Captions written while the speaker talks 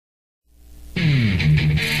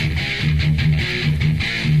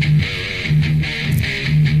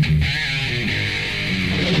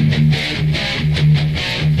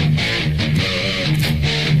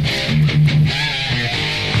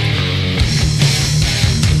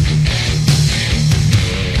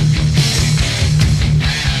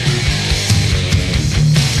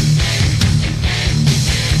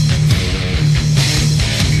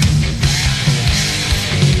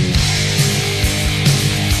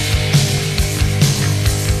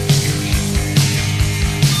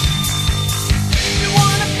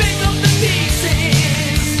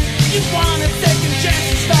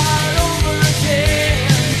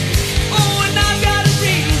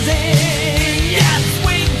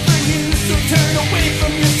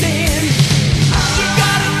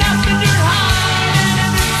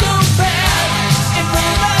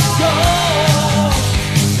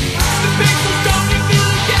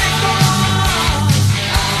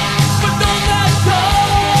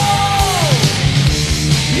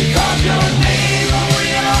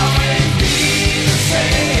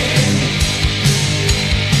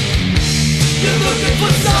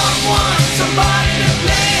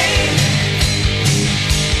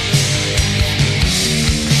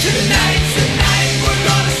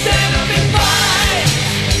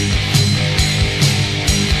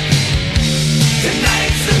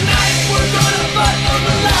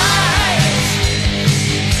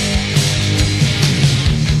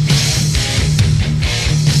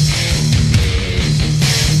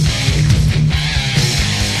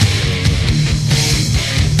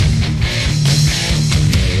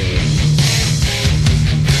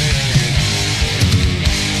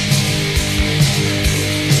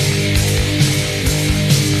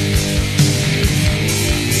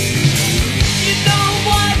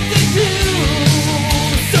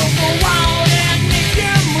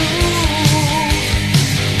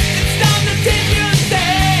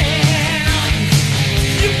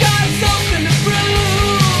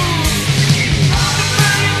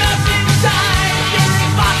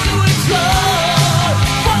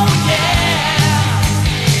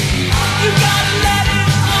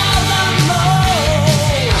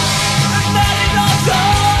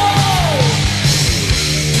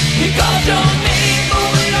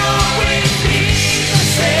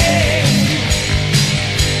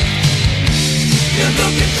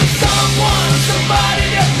looking for someone, somebody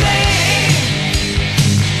to blame.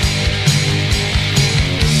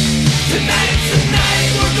 Tonight's the night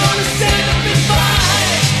we're gonna stand up and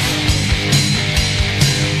fight.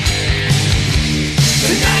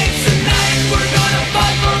 Tonight's the night we're gonna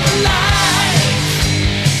fight for the light.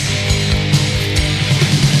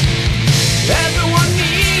 Everyone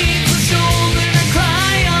needs a shoulder to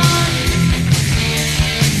cry on.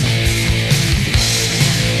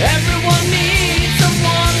 Everyone needs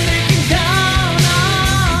someone they can count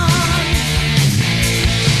on.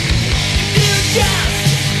 You just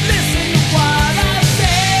listen to what I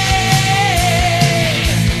say.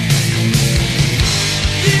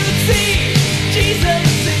 You see, Jesus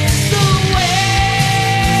is the way.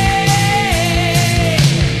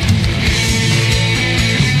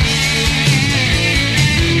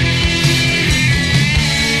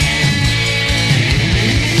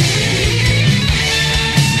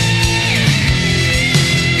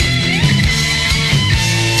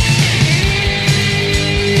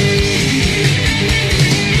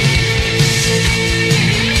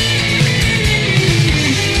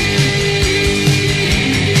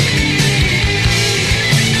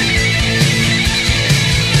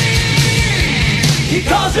 He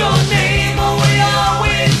calls your name, or we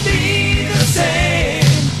always be the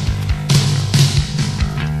same.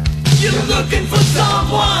 You're looking for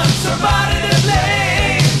someone, somebody to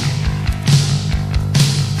blame.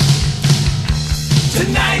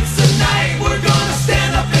 Tonight's the night we're gonna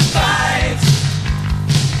stand up and fight.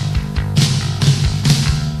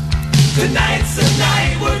 Tonight's the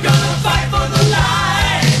night we're gonna fight for the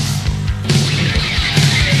light.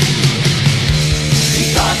 He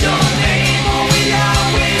calls your name, or we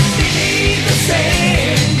always be the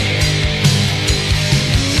same.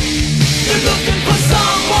 You're looking for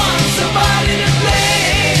someone, somebody to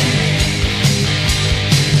blame.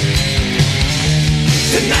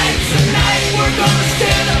 Tonight's the night we're gonna stay.